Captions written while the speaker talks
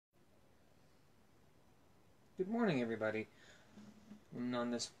Good morning, everybody. And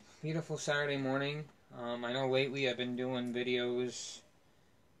on this beautiful Saturday morning, I know lately I've been doing videos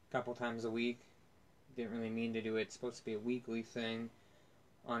a couple times a week. Didn't really mean to do it. It's supposed to be a weekly thing.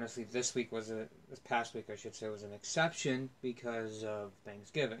 Honestly, this past week I should say, was an exception because of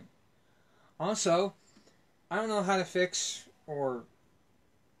Thanksgiving. Also, I don't know how to fix, or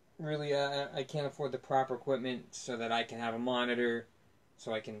really I can't afford the proper equipment so that I can have a monitor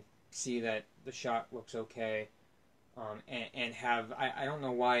so I can see that the shot looks okay, and have, I don't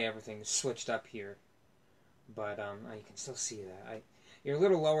know why everything's switched up here, but you can still see that. You're a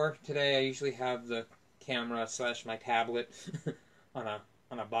little lower today. I usually have the camera / my tablet on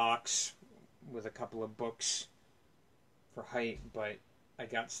a box with a couple of books for height, but I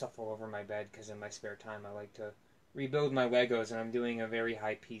got stuff all over my bed because in my spare time I like to rebuild my Legos, and I'm doing a very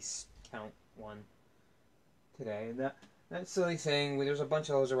high piece count one today. That silly thing, there's a bunch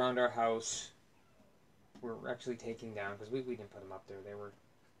of those around our house we're actually taking down because we didn't put them up there.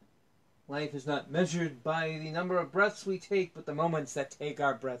 Life is not measured by the number of breaths we take, but the moments that take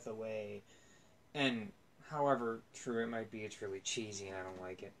our breath away. And however true it might be, it's really cheesy and I don't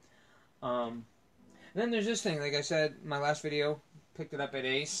like it. And then there's this thing, like I said, my last video, picked it up at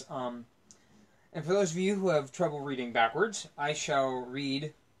Ace. And for those of you who have trouble reading backwards, I shall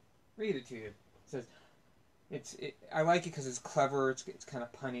read it to you. It says, I like it because it's clever, it's kind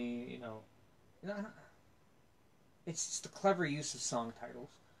of punny, you know. It's just a clever use of song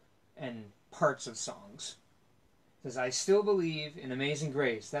titles and parts of songs. It says, I still believe in amazing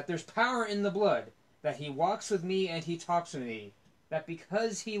grace, that there's power in the blood, that he walks with me and he talks with me, that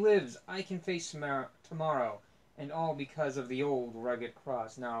because he lives, I can face tomorrow, and all because of the old rugged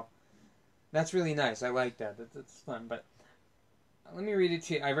cross. Now, that's really nice. I like that. That's fun. But let me read it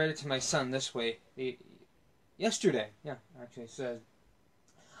to you. I read it to my son this way yesterday. Yeah, actually, it says,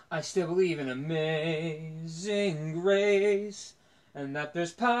 I still believe in amazing grace, and that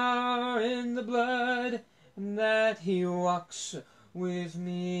there's power in the blood, and that he walks with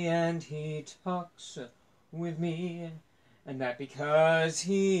me and he talks with me, and that because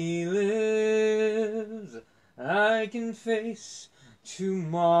he lives, I can face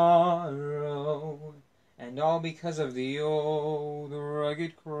tomorrow, and all because of the old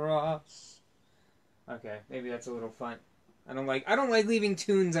rugged cross. Okay, maybe that's a little fun. I don't like leaving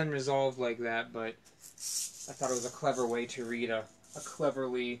tunes unresolved like that, but I thought it was a clever way to read a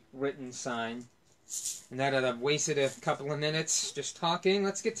cleverly written sign. And now that I've wasted a couple of minutes just talking,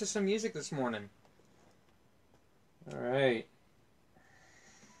 let's get to some music this morning. Alright.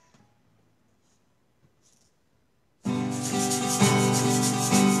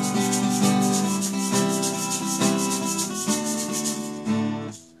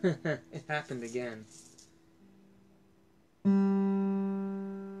 It happened again. Does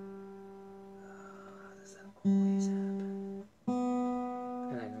that always happen?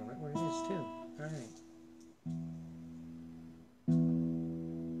 And I know what it is too. Alright.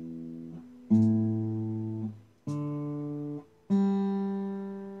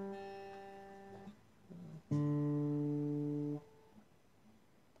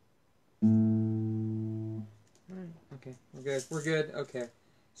 Okay, we're good. Okay.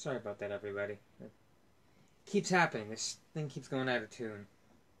 Sorry about that, everybody. It keeps happening. This thing keeps going out of tune.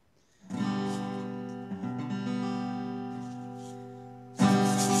 Okay,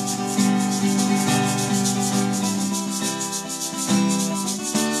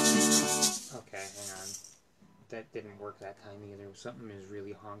 hang on. That didn't work that time either. Something is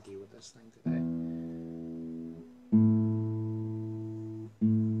really honky with this thing today.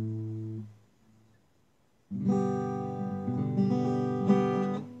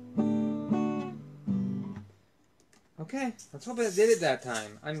 Okay, let's hope I did it that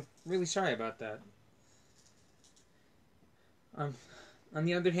time. I'm really sorry about that. On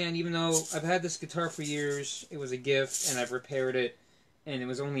the other hand, even though I've had this guitar for years, it was a gift, and I've repaired it, and it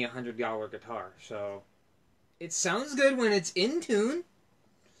was only a $100 guitar, so it sounds good when it's in tune.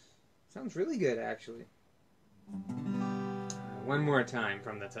 Sounds really good, actually. One more time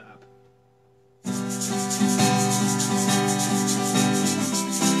from the top.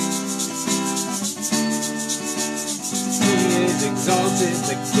 Exalted,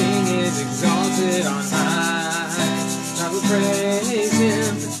 the King is exalted on high. I will praise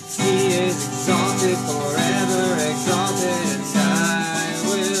him. He is exalted, forever exalted, and I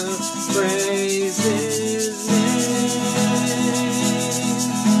will praise his name.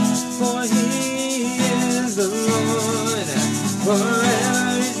 For he is the Lord,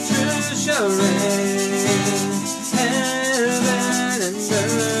 forever his truth shall reign. Heaven and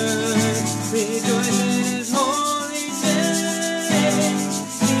earth rejoice in his holy name.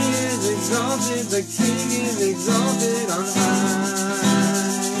 The King is exalted.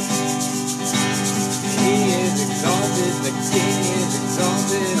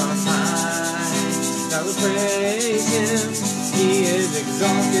 is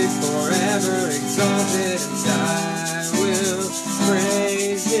exalted, forever exalted, and I will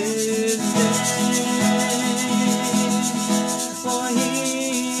praise his name. For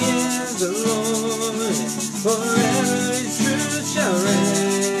he is the Lord, forever his truth shall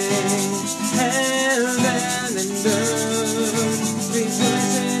reign. Heaven and earth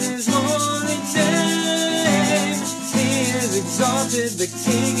rejoice in his holy name. He is exalted, the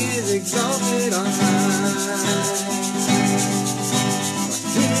King is exalted on high.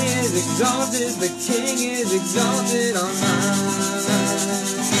 He is exalted, the King is exalted on high.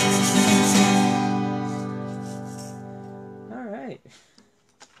 Alright.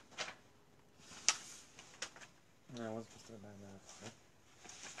 I wasn't supposed to about that.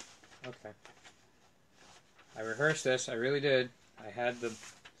 Okay. I rehearsed this, I really did. I had the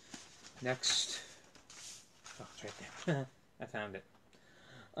next... Oh, it's right there. I found it.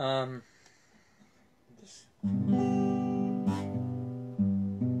 This.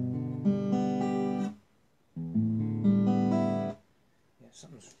 Yeah,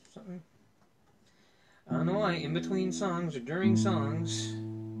 something. I don't know why, in between songs or during songs.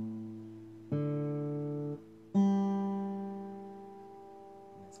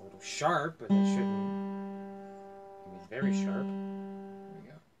 It's a little sharp, but it shouldn't be very sharp.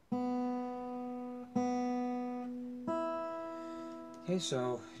 Okay,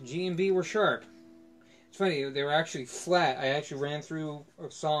 so G and B were sharp. It's funny, they were actually flat. I actually ran through a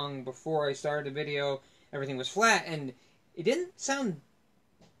song before I started the video. Everything was flat, and it didn't sound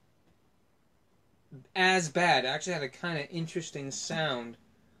as bad. It actually had a kind of interesting sound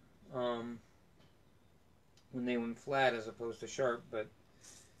when they went flat as opposed to sharp, but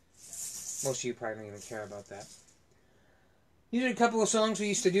most of you probably don't even care about that. These are a couple of songs we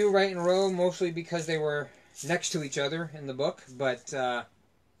used to do right in a row, mostly because they were next to each other in the book, but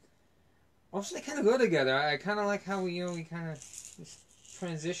also they kind of go together. I kind of like how we kind of just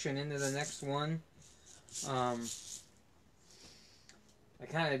transition into the next one. I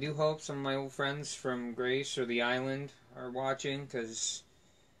kind of do hope some of my old friends from Grace or the Island are watching, because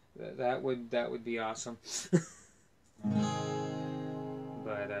that would be awesome.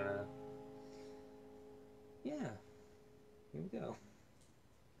 But yeah, here we go.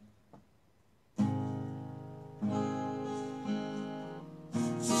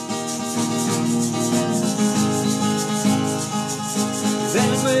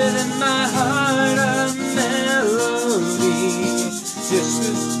 Then within my heart a melody, just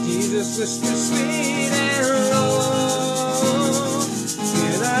as Jesus whispered sweet and low,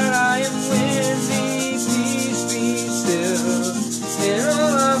 hear that I am windy, peace be still, in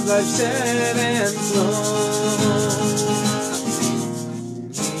all of life's ebb and flow.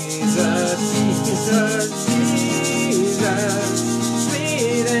 Jesus, Jesus, Jesus,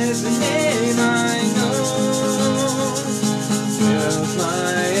 sweet as the name I know, fills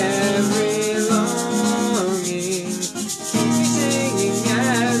my every longing, keeps me singing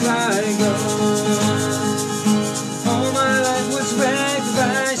as I go. All my life was wrecked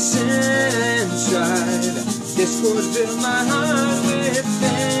by sin and strife, discord filled my heart with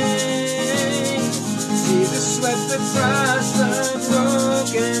pain. Jesus swept across the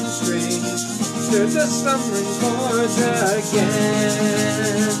broken strings, stirred the slumbering chords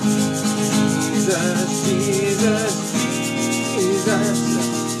again. Jesus, Jesus, Jesus,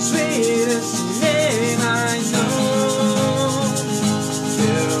 sweetest name I know,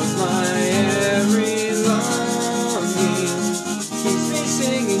 fills my every longing, keeps me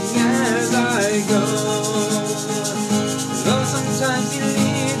singing as I go. Though sometimes he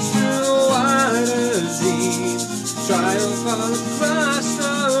leads through waters deep, trials fall across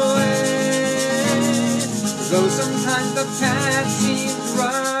the way. Though sometimes the path seems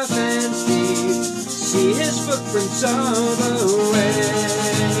rough and steep, see his footprints all the way.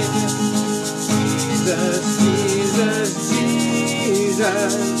 Jesus, Jesus,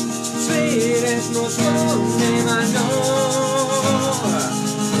 Jesus, sweetest, most holy name I know,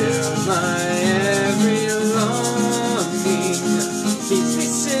 fills my every longing, keeps me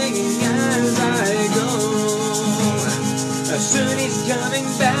singing as I go. Soon he's coming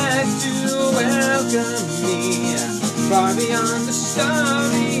back to welcome me, far beyond the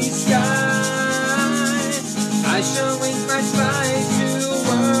starry sky. I shall wing my flight to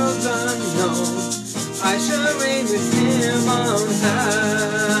worlds unknown, I shall reign with him on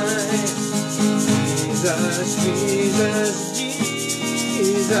high. Jesus, Jesus,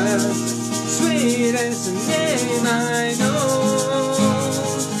 Jesus, sweetest name I know,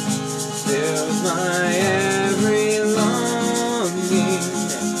 fills my every longing,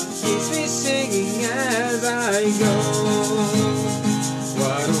 keeps me singing as I go.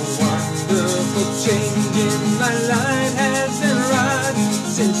 What a wonderful change in my life has been wrought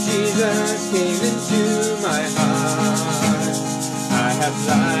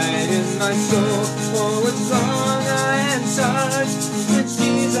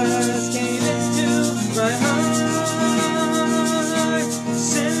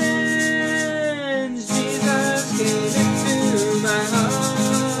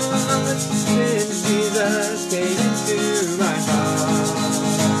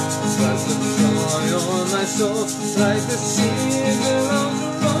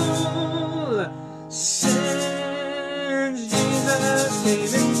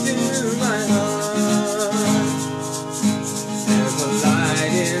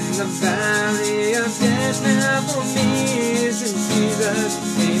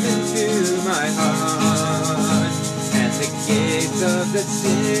the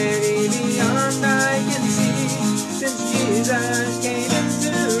city beyond I can see, since Jesus came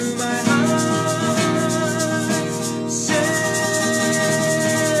into my heart. Since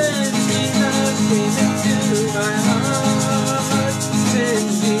Jesus came into my heart.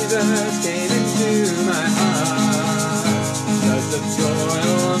 Since Jesus came into my heart. Floods of joy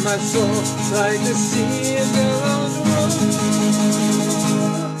on my soul, like the sea billows roll.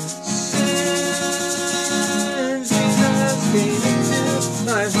 Since Jesus came into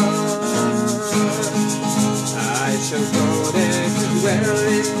my heart, I shall go there to dwell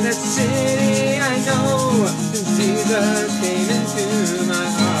in that city. I know, since Jesus came into my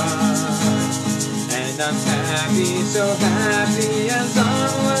heart, and I'm happy, so happy as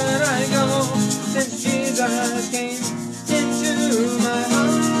onward I go, since Jesus came into my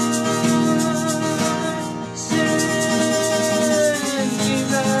heart. Since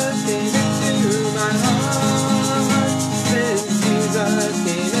Jesus came into my heart. Since Jesus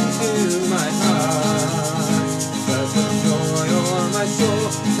came into my heart. Floods of joy o'er my soul,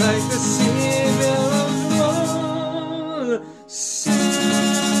 like the sea billows roll. Since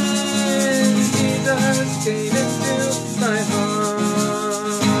Jesus came into my heart.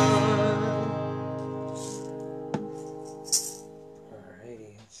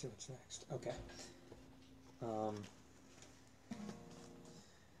 Alrighty, let's see what's next. Okay.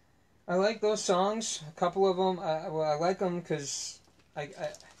 I like those songs. A couple of them. I like them because I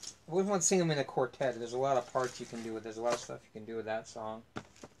wouldn't want to sing them in a quartet. There's a lot of parts you can do with. There's a lot of stuff you can do with that song,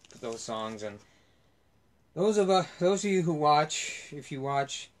 those songs, and those of you who watch, if you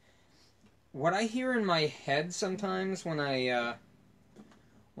watch, what I hear in my head sometimes when I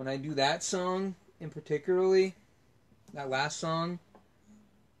do that song in particularly, that last song.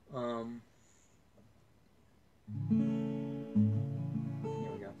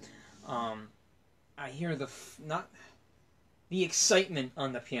 I hear not the excitement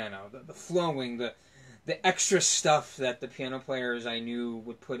on the piano, the flowing, the extra stuff that the piano players I knew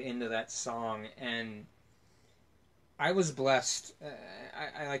would put into that song, and I was blessed.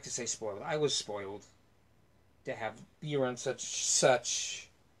 I like to say spoiled. I was spoiled to be around such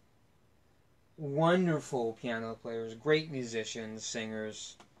wonderful piano players, great musicians,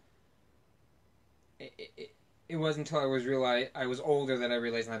 singers. It wasn't until I was older that I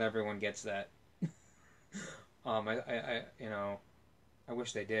realized not everyone gets that. I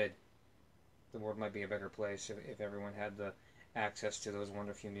wish they did. The world might be a better place if everyone had the access to those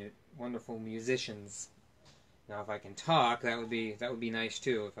wonderful musicians. Now, if I can talk, that would be nice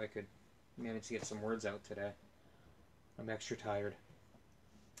too. If I could manage to get some words out today. I'm extra tired.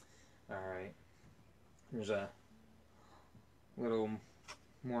 All right. Here's a little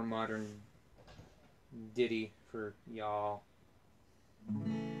more modern ditty for y'all.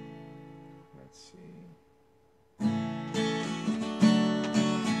 Let's see.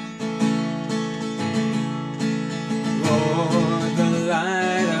 Lord, the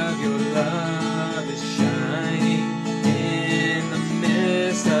light of your love is shining in the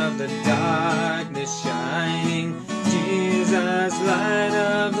midst of the darkness shining. Jesus, light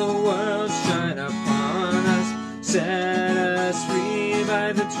of the world, shine upon us. Set us free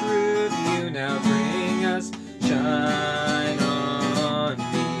by the truth you now bring us. Shine on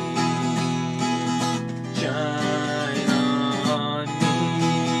me. Shine on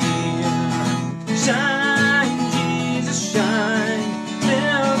me. Shine, Jesus, shine.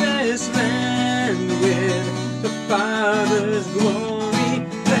 Fill this land with the Father's glory.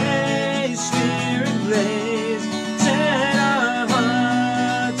 Blaze, Spirit, blaze. Set our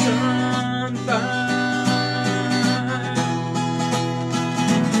hearts on fire.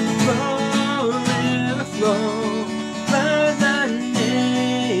 Flow, river, flow. Flood the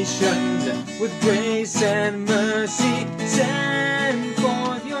nations with grace and mercy. Send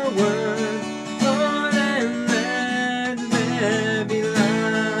forth your word, Lord, and let there be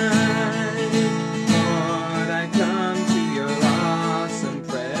light. Lord, I come to your awesome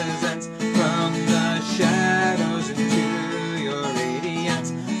presence, from the shadows into your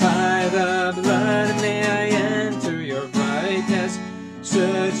radiance. By the blood may I enter your brightness.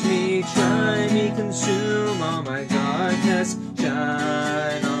 Search me, try me, consume all my darkness.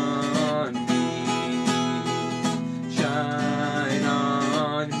 Shine on me. Shine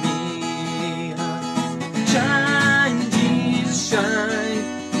on me. Shine, Jesus, shine.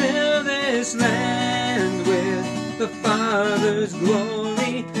 Fill this land with the Father's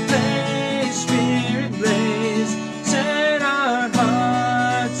glory. Blaze, Spirit, blaze. Set our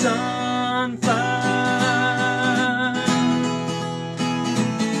hearts on fire.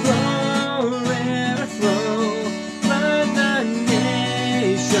 Flow, river, flow. Flood the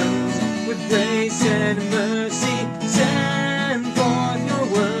nations with grace and mercy. Send forth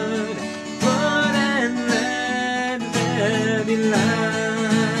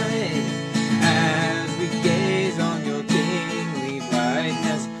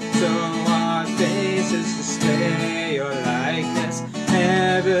promises to stay your likeness,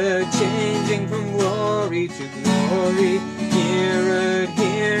 ever changing from glory to glory. Here,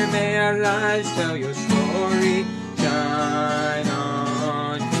 may our lives tell your story. Shine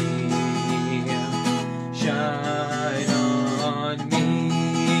on me, shine on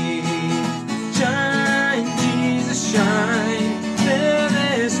me. Shine, Jesus, shine, fill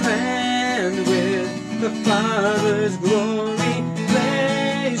this land with the Father's glory.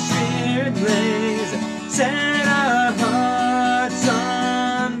 Blaze, Spirit, blaze, set our hearts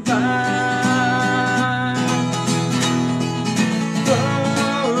on fire.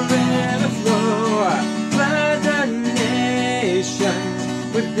 Flow, river, flow, flood the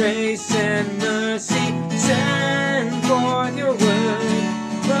nations with grace and mercy. Send forth your word,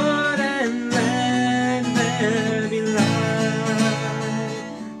 Lord, and let there be light.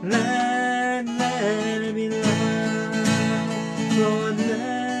 Let there be light. Lord,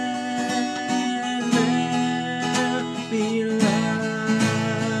 let there be light.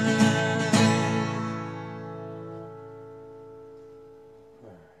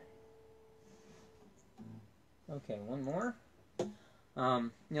 Okay, one more.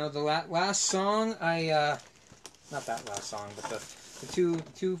 You know, the last song, not that last song, but the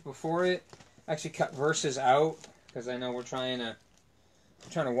two before it, I actually cut verses out, because I know we're trying to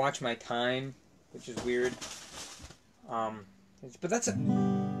watch my time, which is weird. But that's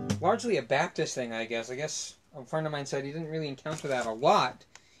largely a Baptist thing, I guess. I guess a friend of mine said he didn't really encounter that a lot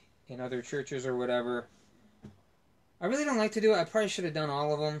in other churches or whatever. I really don't like to do it. I probably should have done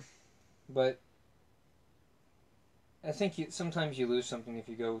all of them, but I think sometimes you lose something if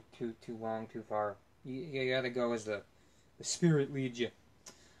you go too long, too far. You gotta go as the Spirit leads you.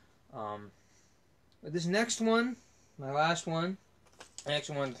 But this next one, my last one, I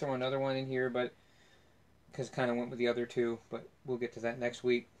actually wanted to throw another one in here, but because it kind of went with the other two, but we'll get to that next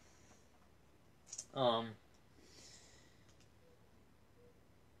week. Now,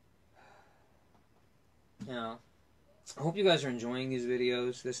 I hope you guys are enjoying these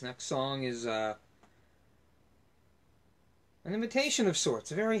videos. This next song is an invitation of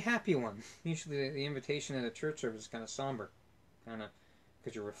sorts, a very happy one. Usually the invitation in a church service is kind of somber, kind of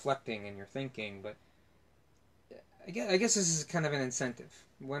because you're reflecting and you're thinking, but I guess this is kind of an incentive.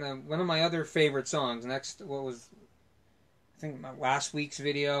 One of my other favorite songs, I think my last week's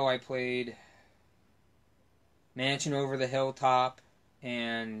video, I played Mansion Over the Hilltop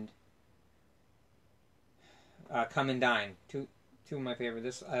and Come and Dine. Two of my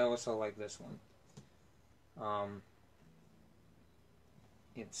favorite. I also like this one.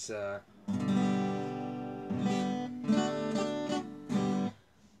 It's you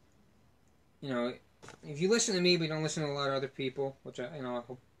know, if you listen to me but you don't listen to a lot of other people, which I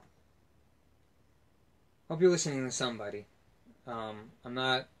hope you're listening to somebody. I'm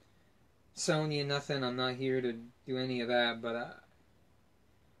not selling you nothing. I'm not here to do any of that, but I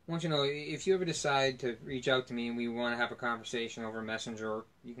want you to know, if you ever decide to reach out to me and we want to have a conversation over Messenger, or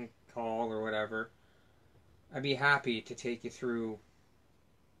you can call or whatever, I'd be happy to take you through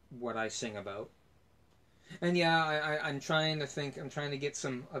what I sing about. And yeah, I'm trying to get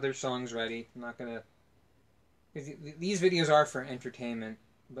some other songs ready. I'm not gonna, these videos are for entertainment,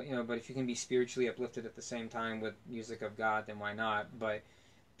 but but if you can be spiritually uplifted at the same time with music of God, then why not? But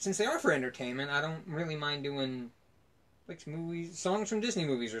since they are for entertainment, I don't really mind doing like songs from Disney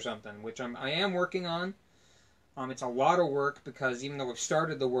movies or something, which I am working on. It's a lot of work because even though I've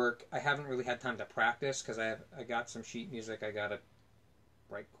started the work, I haven't really had time to practice because I got some sheet music I gotta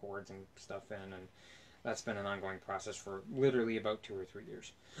write chords and stuff in, and that's been an ongoing process for literally about 2 or 3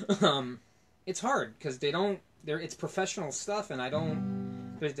 years. It's hard because it's professional stuff, and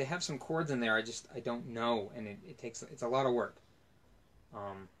they have some chords in there I don't know, and it's a lot of work.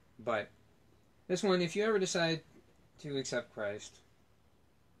 But this one, if you ever decide to accept Christ,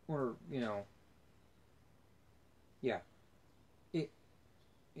 or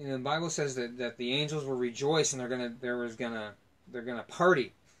the Bible says that the angels will rejoice and they're gonna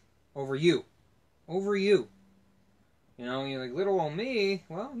party over you. You're like, little old me.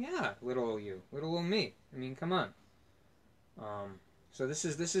 Well, yeah, little old you, little old me. I mean, come on. So this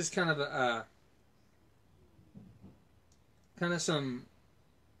is kind of some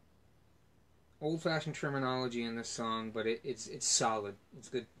old-fashioned terminology in this song, but it's solid. It's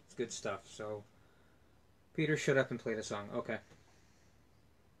good. It's good stuff. So, Peter, shut up and play the song. Okay.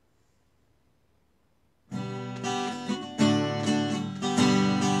 Oh,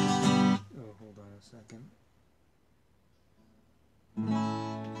 hold on a second.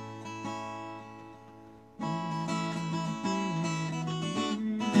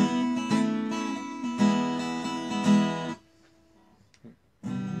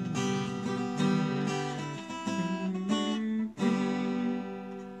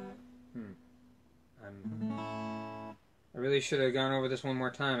 probably should have gone over this one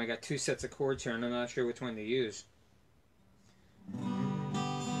more time. I got two sets of chords here, and I'm not sure which one to use.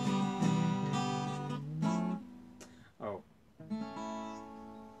 Oh.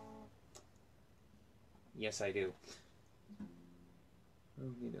 Yes, I do.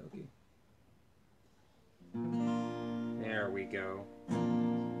 Okie dokie. There we go.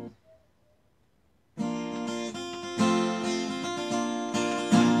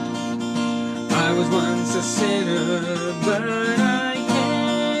 I was once a sinner, but I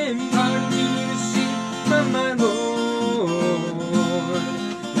came pardon you to seek from my Lord.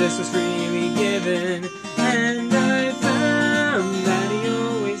 This was freely given, and I found that He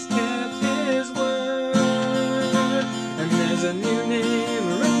always kept His word. And there's a new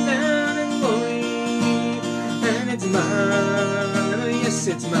name written down in glory, and it's mine, oh yes,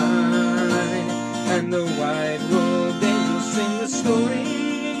 it's mine. And the white-robed angels sing the story.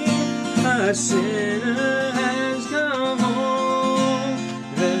 A sinner has come home.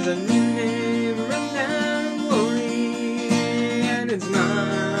 There's a new name written down in glory, and it's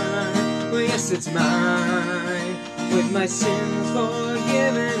mine. Oh yes, it's mine. With my sins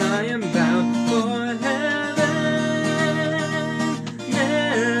forgiven, I am bound for heaven,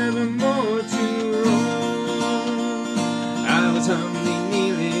 never more to roam. I was humbly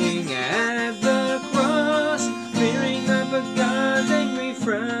kneeling at the cross, fearing up at God's angry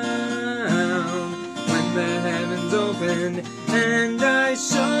frown. The heavens opened, and I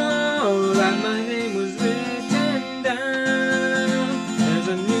saw that my name was written down. There's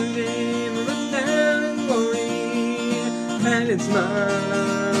a new name written down in glory, and it's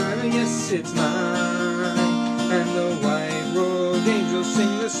mine, yes, it's mine. And the white-robed angels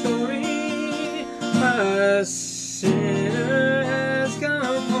sing the story. A sinner has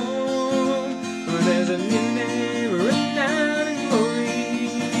come home. There's a new name written down in glory,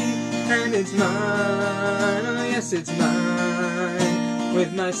 and it's mine, oh yes, it's mine.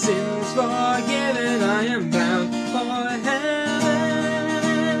 With my sins forgiven, I am bound for heaven,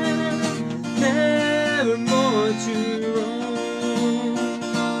 never more to roam.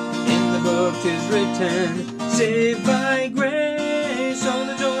 In the book 'tis written, saved by grace, all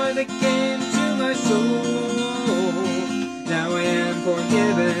the joy that came to my soul. Now I am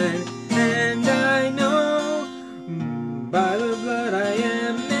forgiven, and I know by the blood I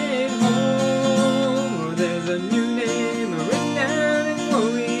am made whole. There's a new name written down in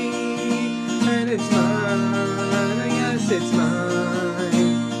glory, and it's mine, yes, it's mine.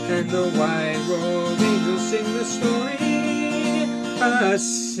 And the white-robed angels sing the story. A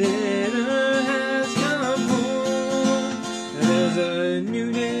sinner has come home. There's a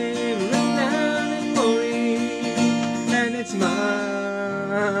new name written down in glory, and it's mine,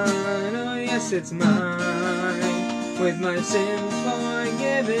 oh yes, it's mine. With my sins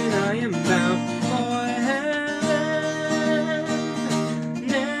forgiven, I am bound for heaven,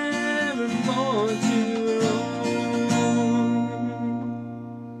 never more to roam.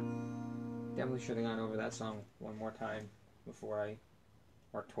 Definitely should have gone over that song one more time before I,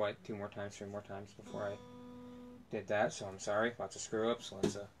 or twice, 2 more times, 3 more times before I did that. So I'm sorry, lots of screw ups,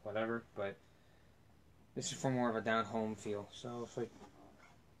 lots of whatever. But this is for more of a down home feel. So if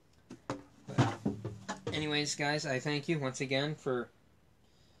anyways, guys, I thank you once again for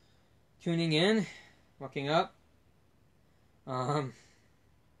tuning in, looking up. And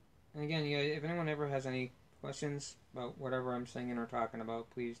again, if anyone ever has any questions about whatever I'm singing or talking about,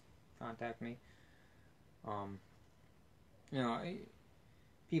 please contact me.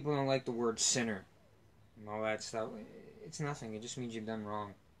 People don't like the word sinner and all that stuff. It's nothing. It just means you've done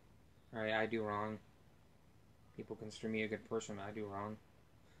wrong. Alright, I do wrong. People consider me a good person. I do wrong.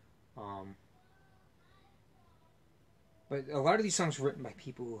 But a lot of these songs were written by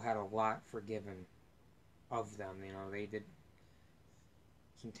people who had a lot forgiven of them. They did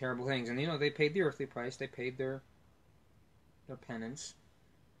some terrible things. And, they paid the earthly price. They paid their penance.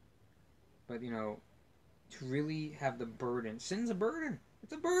 But, to really have the burden. Sin's a burden.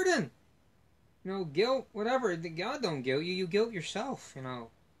 It's a burden. Guilt, whatever. God don't guilt you. You guilt yourself,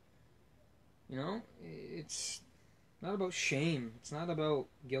 It's not about shame. It's not about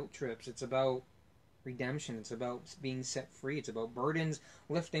guilt trips. It's about redemption. It's about being set free. It's about burdens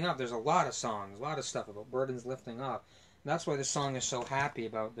lifting up. There's a lot of songs, a lot of stuff about burdens lifting up. And that's why this song is so happy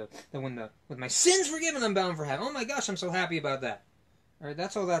about with my sins forgiven, I'm bound for heaven. Oh my gosh, I'm so happy about that. All right,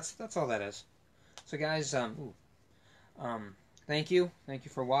 that's all that is. So guys, thank you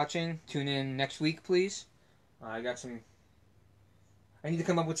for watching. Tune in next week, please. I need to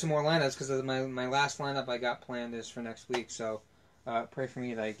come up with some more lineups because my last lineup I got planned is for next week. So pray for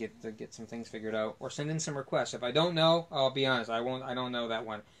me that I get some things figured out, or send in some requests. If I don't know, I'll be honest. I don't know that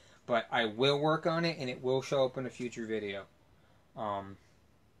one, but I will work on it, and it will show up in a future video. Um,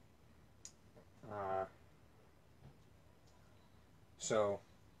 uh, so,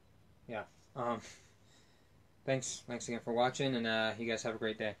 yeah. Thanks again for watching, and you guys have a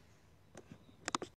great day.